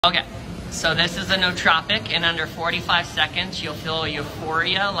Okay, so this is a nootropic. In under 45 seconds, you'll feel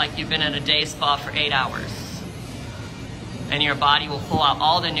euphoria like you've been at a day spa for 8 hours. And your body will pull out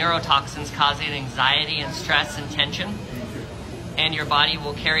all the neurotoxins causing anxiety and stress and tension. And your body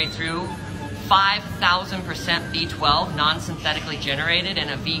will carry through 5,000% B12 non-synthetically generated in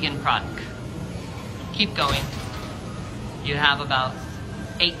a vegan product. Keep going. You have about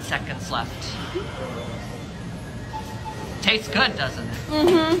 8 seconds left. Tastes good, doesn't it?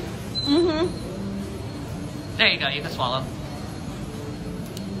 Mm-hmm. Mm-hmm. There you go, you can swallow.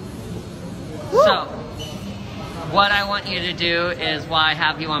 Woo. So, what I want you to do is while I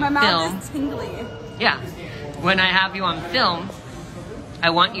have you on film... My mouth is tingly. Yeah. When I have you on film,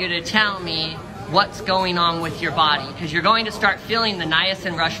 I want you to tell me what's going on with your body. Because you're going to start feeling the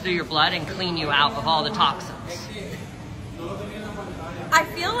niacin rush through your blood and clean you out of all the toxins. I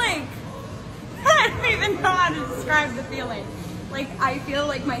feel like... I don't even know how to describe the feeling. Like, I feel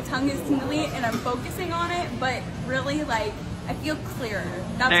like my tongue is tingly and I'm focusing on it, but really, like, I feel clearer.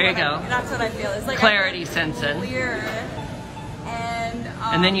 There you go. That's what I feel. It's like clarity sets in. Clear.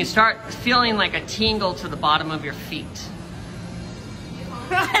 And then you start feeling like a tingle to the bottom of your feet.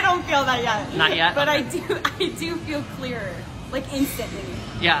 I don't feel that yet. Not yet? But okay. I do feel clearer. Like, instantly.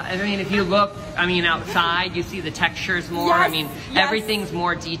 Yeah, I mean, if you look, outside, you see the textures more. Yes, yes. Everything's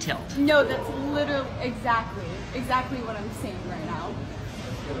more detailed. No, that's literally exactly what I'm saying right now.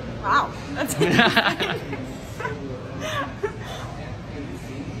 Wow, that's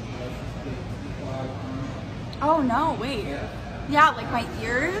Oh no, wait. Yeah, like my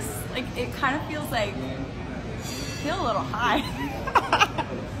ears, like it kind of feels like feel a little high.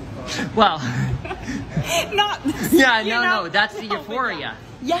 Well, not. Yeah, no, that's the euphoria.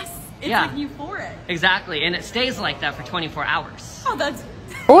 Yes, it's like euphoric. Exactly, and it stays like that for 24 hours. Oh, that's.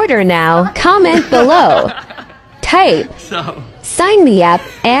 Order now, comment below, type, sign me up,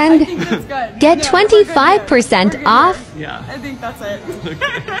 and get 25% off. Yeah. I think that's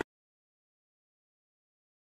it.